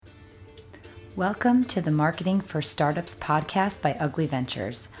Welcome to the Marketing for Startups podcast by Ugly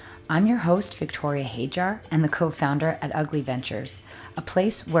Ventures. I'm your host, Victoria Hajar, and the co-founder at Ugly Ventures, a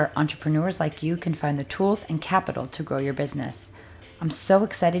place where entrepreneurs like you can find the tools and capital to grow your business. I'm so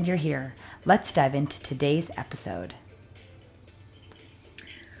excited you're here. Let's dive into today's episode.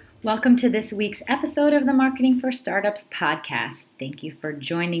 Welcome to this week's episode of the Marketing for Startups podcast. Thank you for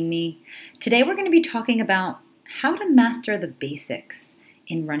joining me. Today we're going to be talking about how to master the basics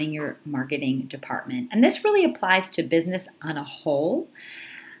in running your marketing department. And this really applies to business on a whole.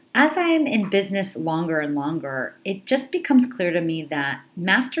 As I am in business longer and longer, it just becomes clear to me that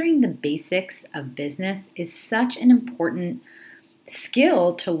mastering the basics of business is such an important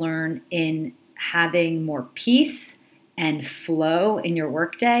skill to learn in having more peace and flow in your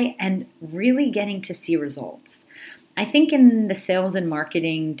workday and really getting to see results. I think in the sales and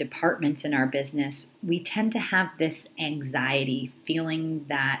marketing departments in our business, we tend to have this anxiety, feeling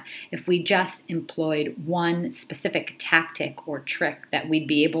that if we just employed one specific tactic or trick that we'd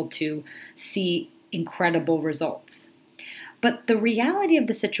be able to see incredible results. But the reality of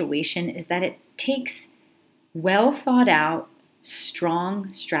the situation is that it takes well thought out,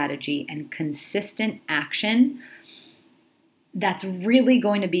 strong strategy and consistent action that's really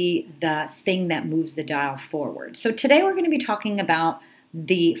going to be the thing that moves the dial forward. So today we're going to be talking about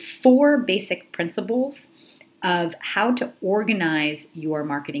the 4 basic principles of how to organize your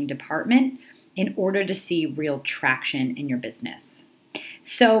marketing department in order to see real traction in your business.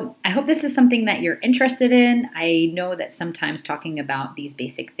 So I hope this is something that you're interested in. I know that sometimes talking about these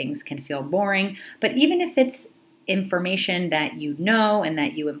basic things can feel boring, but even if it's information that you know and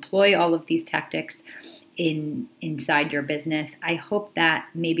that you employ all of these tactics inside your business, I hope that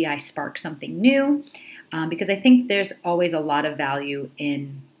maybe I spark something new because I think there's always a lot of value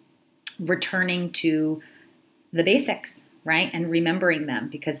in returning to the basics, right? And remembering them,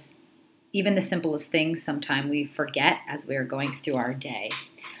 because even the simplest things sometimes we forget as we're going through our day.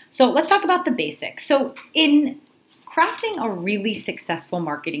 So let's talk about the basics. So in crafting a really successful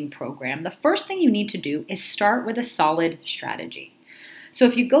marketing program, the first thing you need to do is start with a solid strategy. So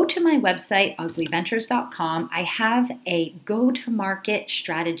if you go to my website, uglyventures.com, I have a go-to-market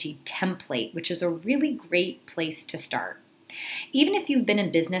strategy template, which is a really great place to start. Even if you've been in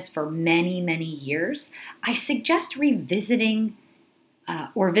business for many, many years, I suggest revisiting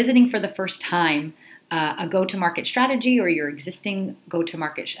or visiting for the first time a go-to-market strategy or your existing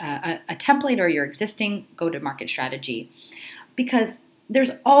go-to-market, a template or your existing go-to-market strategy, because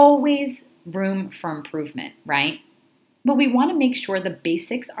there's always room for improvement, right? But we want to make sure the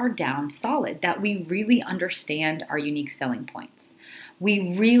basics are down solid, that we really understand our unique selling points.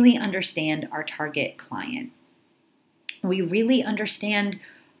 We really understand our target client. We really understand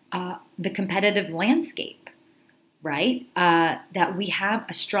the competitive landscape, right? That we have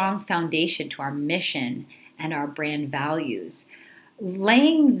a strong foundation to our mission and our brand values.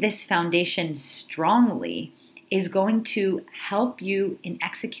 Laying this foundation strongly is going to help you in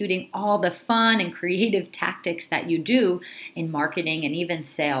executing all the fun and creative tactics that you do in marketing and even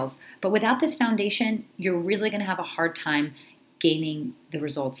sales. But without this foundation, you're really going to have a hard time gaining the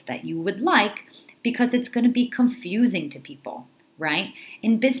results that you would like, because it's going to be confusing to people, right?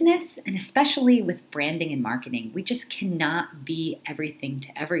 In business, and especially with branding and marketing, we just cannot be everything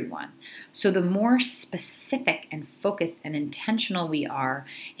to everyone. So the more specific and focused and intentional we are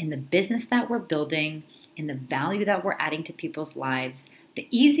in the business that we're building, in the value that we're adding to people's lives, the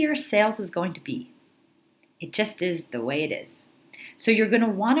easier sales is going to be. It just is the way it is. So you're going to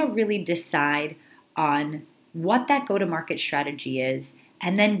want to really decide on what that go-to-market strategy is,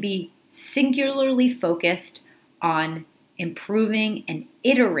 and then be singularly focused on improving and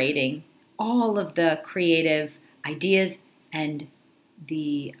iterating all of the creative ideas and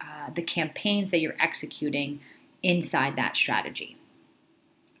the campaigns that you're executing inside that strategy.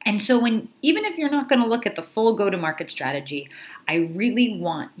 And so even if you're not going to look at the full go-to-market strategy, I really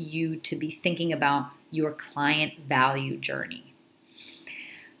want you to be thinking about your client value journey.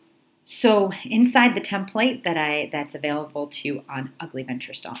 So inside the template that's available to you on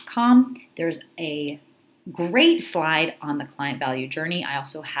uglyventures.com, there's a great slide on the client value journey. I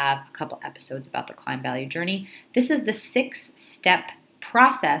also have a couple episodes about the client value journey. This is the 6-step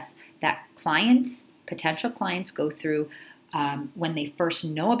process that potential clients go through when they first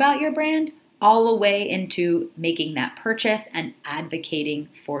know about your brand, all the way into making that purchase and advocating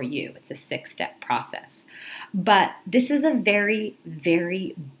for you. It's a 6-step process. But this is a very,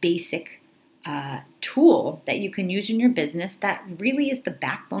 very basic tool that you can use in your business that really is the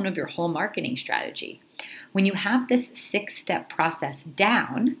backbone of your whole marketing strategy. When you have this 6-step process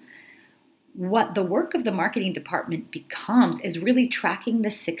down, what the work of the marketing department becomes is really tracking the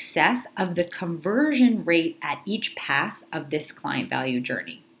success of the conversion rate at each pass of this client value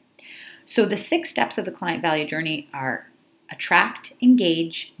journey. So the 6 steps of the client value journey are attract,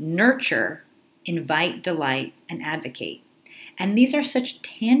 engage, nurture, invite, delight, and advocate. And these are such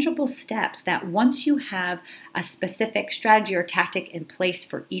tangible steps that once you have a specific strategy or tactic in place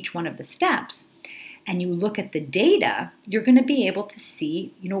for each one of the steps, and you look at the data, you're going to be able to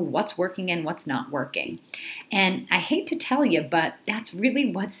see, what's working and what's not working. And I hate to tell you, but that's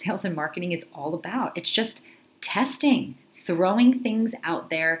really what sales and marketing is all about. It's just testing, throwing things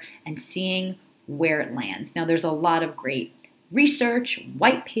out there and seeing where it lands. Now, there's a lot of great research,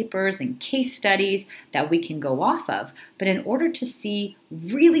 white papers, and case studies that we can go off of. But in order to see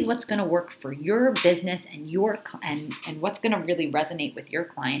really what's going to work for your business and and what's going to really resonate with your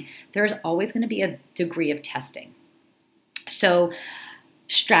client, there's always going to be a degree of testing. So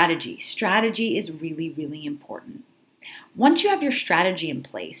strategy is really, really important. Once you have your strategy in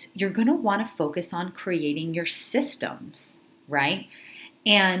place, you're going to want to focus on creating your systems, right?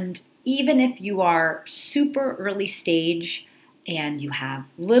 And even if you are super early stage and you have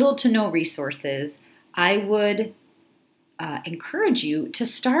little to no resources, I would encourage you to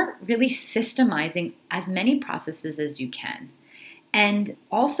start really systemizing as many processes as you can, and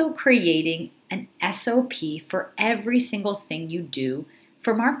also creating an SOP for every single thing you do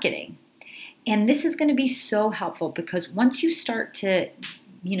for marketing. And this is going to be so helpful because once you start to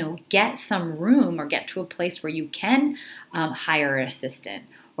get some room or get to a place where you can hire an assistant,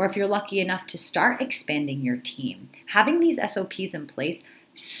 or if you're lucky enough to start expanding your team, having these SOPs in place,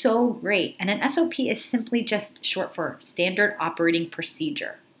 so great. And an SOP is simply just short for standard operating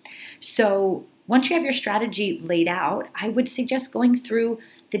procedure. So once you have your strategy laid out, I would suggest going through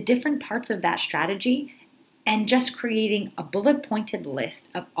the different parts of that strategy and just creating a bullet-pointed list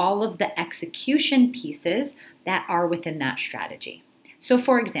of all of the execution pieces that are within that strategy. So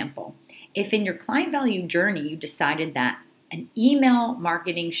for example, if in your client value journey you decided that an email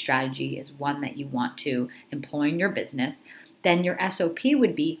marketing strategy is one that you want to employ in your business, then your SOP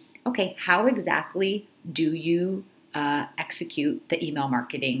would be, okay, how exactly do you execute the email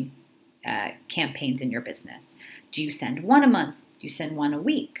marketing campaigns in your business? Do you send one a month? Do you send one a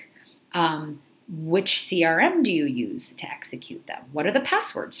week? Which CRM do you use to execute them? What are the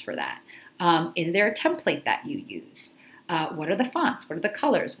passwords for that? Is there a template that you use? What are the fonts? What are the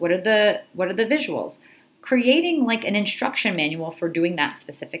colors? What are the visuals? Creating like an instruction manual for doing that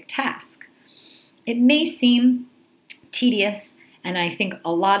specific task. It may seem tedious, and I think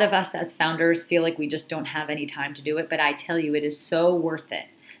a lot of us as founders feel like we just don't have any time to do it, but I tell you, it is so worth it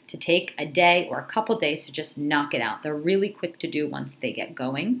to take a day or a couple days to just knock it out. They're really quick to do once they get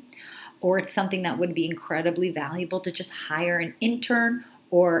going. Or it's something that would be incredibly valuable to just hire an intern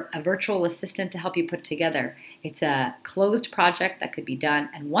or a virtual assistant to help you put together. It's a closed project that could be done,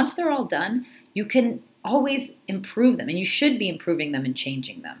 and once they're all done, you can always improve them, and you should be improving them and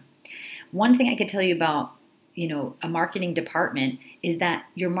changing them. One thing I could tell you about, a marketing department is that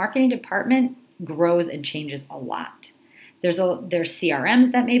your marketing department grows and changes a lot. There's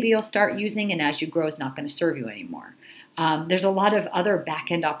CRMs that maybe you'll start using, and as you grow, is not going to serve you anymore. There's a lot of other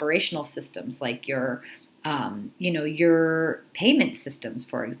back-end operational systems like your payment systems,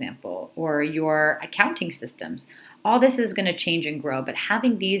 for example, or your accounting systems. All this is going to change and grow, but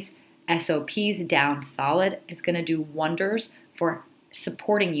having these SOPs down solid is going to do wonders for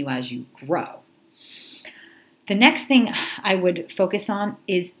supporting you as you grow. The next thing I would focus on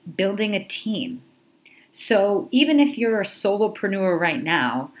is building a team. So even if you're a solopreneur right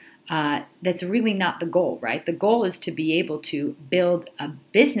now, that's really not the goal, right? The goal is to be able to build a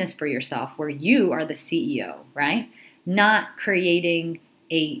business for yourself where you are the CEO, right? Not creating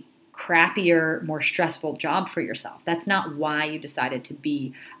a crappier, more stressful job for yourself. That's not why you decided to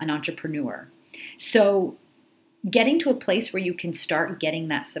be an entrepreneur. So getting to a place where you can start getting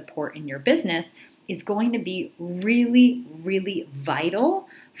that support in your business is going to be really, really vital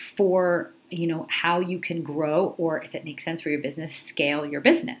for how you can grow, or if it makes sense for your business, scale your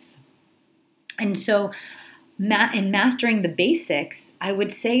business. And so in mastering the basics, I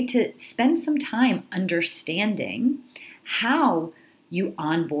would say to spend some time understanding how you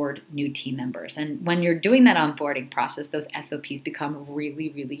onboard new team members. And when you're doing that onboarding process, those SOPs become really,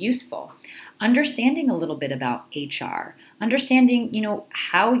 really useful. Understanding a little bit about HR, understanding,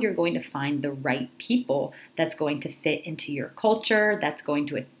 how you're going to find the right people that's going to fit into your culture, that's going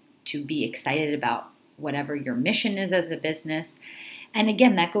to be excited about whatever your mission is as a business. And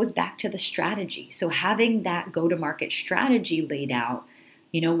again, that goes back to the strategy. So having that go-to-market strategy laid out,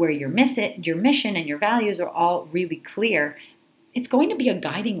 where your mission and your values are all really clear, it's going to be a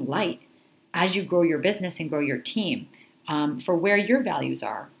guiding light as you grow your business and grow your team, for where your values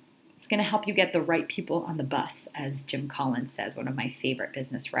are. It's going to help you get the right people on the bus, as Jim Collins says, one of my favorite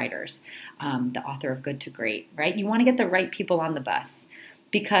business writers, the author of Good to Great, right? You want to get the right people on the bus,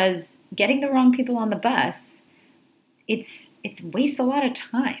 because getting the wrong people on the bus, it's wastes a lot of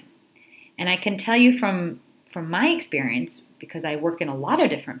time. And I can tell you from my experience, because I work in a lot of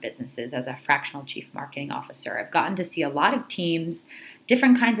different businesses as a fractional chief marketing officer, I've gotten to see a lot of teams,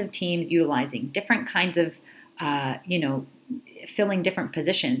 different kinds of teams utilizing different kinds of, filling different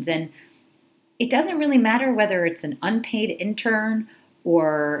positions. And it doesn't really matter whether it's an unpaid intern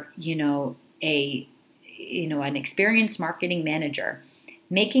or, an experienced marketing manager.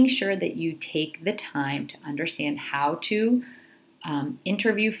 Making sure that you take the time to understand how to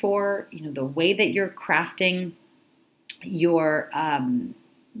interview for, the way that you're crafting your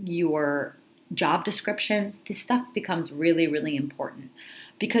job descriptions. This stuff becomes really, really important,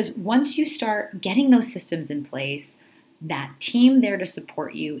 because once you start getting those systems in place, that team there to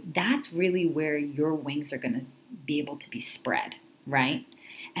support you, that's really where your wings are going to be able to be spread, right?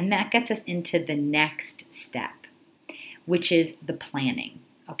 And that gets us into the next step, which is the planning.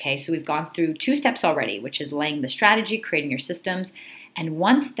 Okay, so we've gone through 2 steps already, which is laying the strategy, creating your systems. And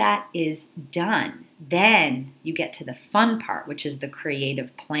once that is done, then you get to the fun part, which is the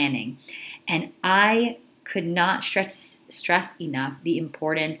creative planning. And I could not stress enough the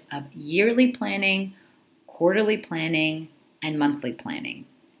importance of yearly planning, quarterly planning, and monthly planning.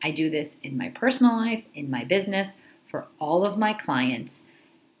 I do this in my personal life, in my business, for all of my clients.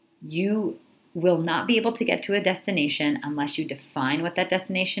 You will not be able to get to a destination unless you define what that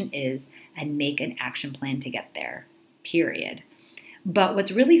destination is and make an action plan to get there, period. But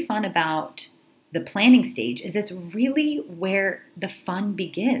what's really fun about the planning stage is it's really where the fun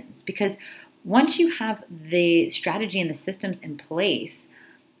begins, because once you have the strategy and the systems in place,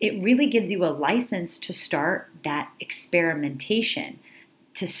 it really gives you a license to start that experimentation,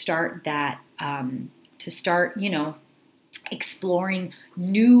 to start that, exploring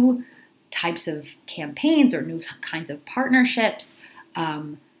new types of campaigns or new kinds of partnerships,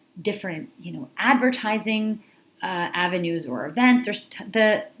 different, advertising avenues or events.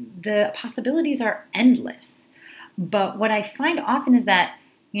 The possibilities are endless. But what I find often is that,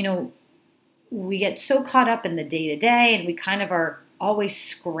 we get so caught up in the day-to-day, and we kind of are always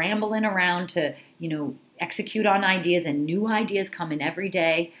scrambling around to, execute on ideas, and new ideas come in every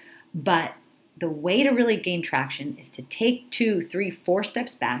day. But the way to really gain traction is to take 2, 3, 4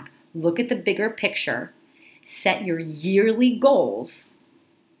 steps back, look at the bigger picture, set your yearly goals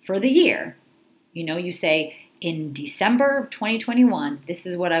for the year. You say, in December of 2021, this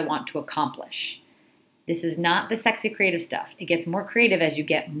is what I want to accomplish. This is not the sexy creative stuff. It gets more creative as you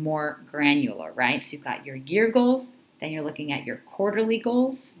get more granular, right? So you've got your year goals, then you're looking at your quarterly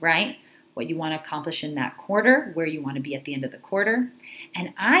goals, right? What you want to accomplish in that quarter, where you want to be at the end of the quarter.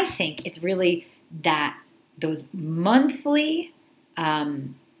 And I think it's really that those monthly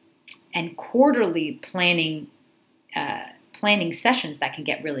and quarterly planning sessions that can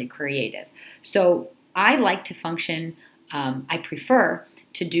get really creative. So I like to function, I prefer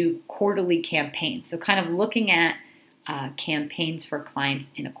to do quarterly campaigns. So kind of looking at campaigns for clients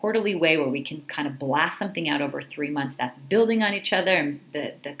in a quarterly way, where we can kind of blast something out over 3 months that's building on each other, and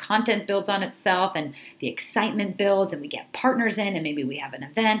the content builds on itself, and the excitement builds, and we get partners in, and maybe we have an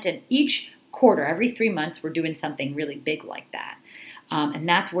event, and each quarter, every 3 months, we're doing something really big like that. And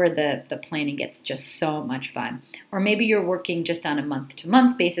that's where the planning gets just so much fun. Or maybe you're working just on a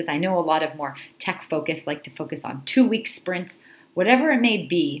month-to-month basis. I know a lot of more tech-focused like to focus on 2-week sprints. Whatever it may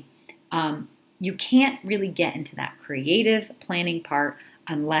be, you can't really get into that creative planning part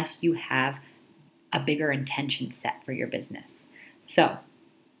unless you have a bigger intention set for your business. So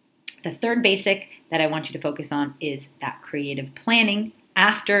the third basic that I want you to focus on is that creative planning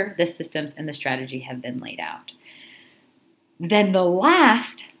after the systems and the strategy have been laid out. Then the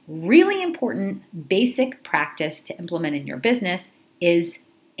last really important basic practice to implement in your business is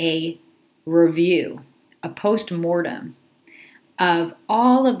a review, a post-mortem of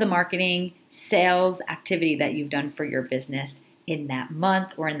all of the marketing, sales activity that you've done for your business in that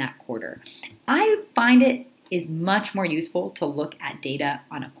month or in that quarter. I find it is much more useful to look at data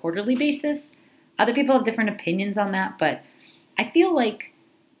on a quarterly basis. Other people have different opinions on that, but I feel like,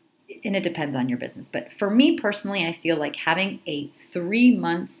 and it depends on your business, but for me personally, I feel like having a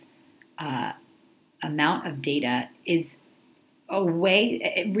 3-month amount of data is a way,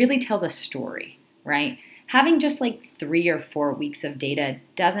 it really tells a story, right? Having just like 3 or 4 weeks of data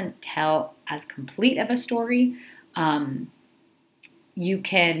doesn't tell as complete of a story. You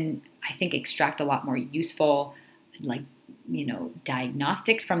can, I think, extract a lot more useful, like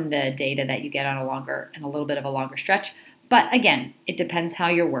diagnostics from the data that you get on a little bit of a longer stretch. But again, it depends how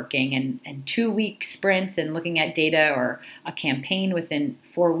you're working, and 2-week sprints and looking at data, or a campaign within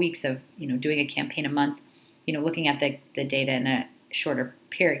 4 weeks of, doing a campaign a month, looking at the data in a shorter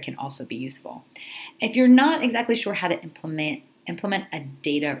period can also be useful. If you're not exactly sure how to implement a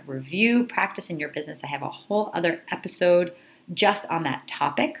data review practice in your business, I have a whole other episode just on that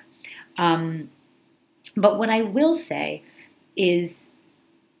topic. But what I will say is,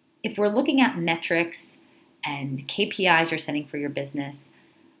 if we're looking at metrics and KPIs you're setting for your business,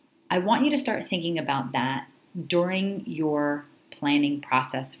 I want you to start thinking about that during your planning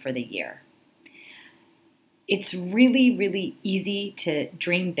process for the year. It's really, really easy to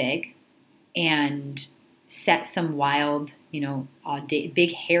dream big and set some wild,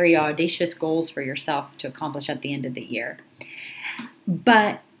 big, hairy, audacious goals for yourself to accomplish at the end of the year.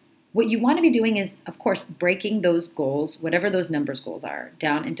 But what you want to be doing is, of course, breaking those goals, whatever those numbers goals are,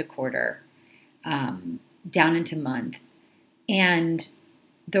 down into quarter, down into month. And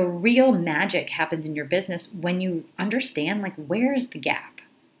the real magic happens in your business when you understand, where is the gap,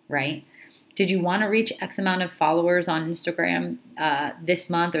 right? Did you want to reach X amount of followers on Instagram this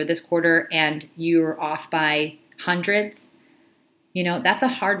month or this quarter, and you're off by hundreds? That's a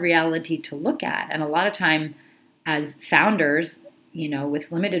hard reality to look at. And a lot of time as founders, with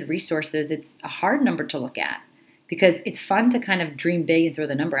limited resources, it's a hard number to look at, because it's fun to kind of dream big and throw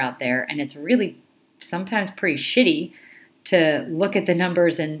the number out there. And it's really sometimes pretty shitty to look at the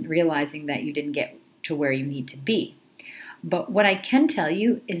numbers and realizing that you didn't get to where you need to be. But what I can tell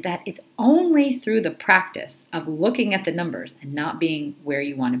you is that it's only through the practice of looking at the numbers and not being where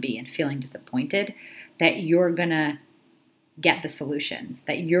you want to be and feeling disappointed that you're going to get the solutions,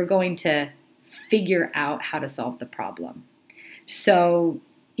 that you're going to figure out how to solve the problem. So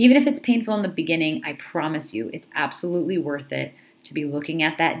even if it's painful in the beginning, I promise you it's absolutely worth it to be looking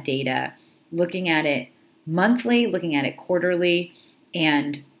at that data, looking at it monthly, looking at it quarterly,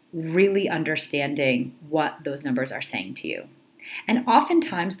 and really understanding what those numbers are saying to you. And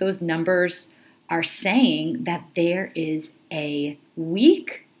oftentimes those numbers are saying that there is a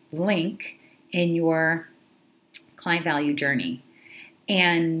weak link in your client value journey.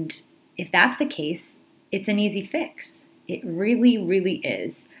 And if that's the case, it's an easy fix. It really, really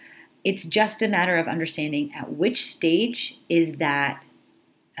is. It's just a matter of understanding at which stage is that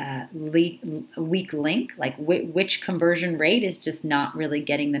weak link, which conversion rate is just not really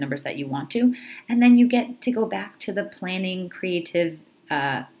getting the numbers that you want to. And then you get to go back to the planning creative,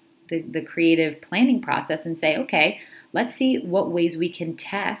 the creative planning process and say, okay, let's see what ways we can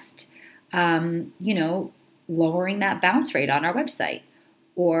test, lowering that bounce rate on our website.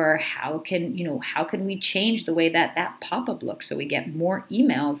 Or how can we change the way that pop-up looks so we get more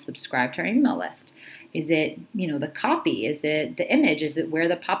emails subscribed to our email list? Is it, the copy? Is it the image? Is it where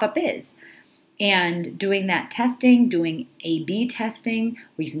the pop-up is? And doing that testing, doing A/B testing,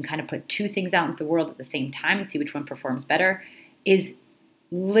 where you can kind of put two things out into the world at the same time and see which one performs better, is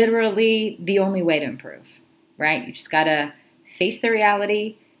literally the only way to improve, right? You just got to face the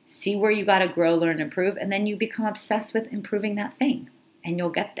reality, see where you got to grow, learn, improve, and then you become obsessed with improving that thing. And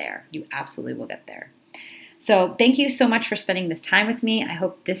you'll get there. You absolutely will get there. So thank you so much for spending this time with me. I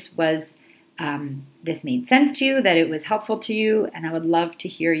hope this made sense to you, that it was helpful to you, and I would love to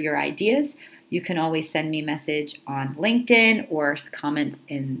hear your ideas. You can always send me a message on LinkedIn or comments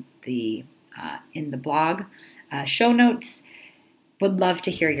in the blog show notes. Would love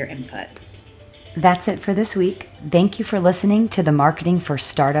to hear your input. That's it for this week. Thank you for listening to the Marketing for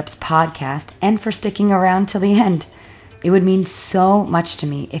Startups podcast and for sticking around till the end. It would mean so much to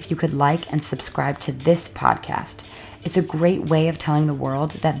me if you could like and subscribe to this podcast. It's a great way of telling the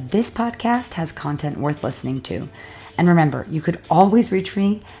world that this podcast has content worth listening to. And remember, you could always reach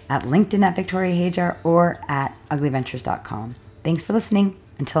me at LinkedIn at Victoria Hajar or at uglyventures.com. Thanks for listening.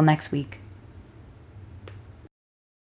 Until next week.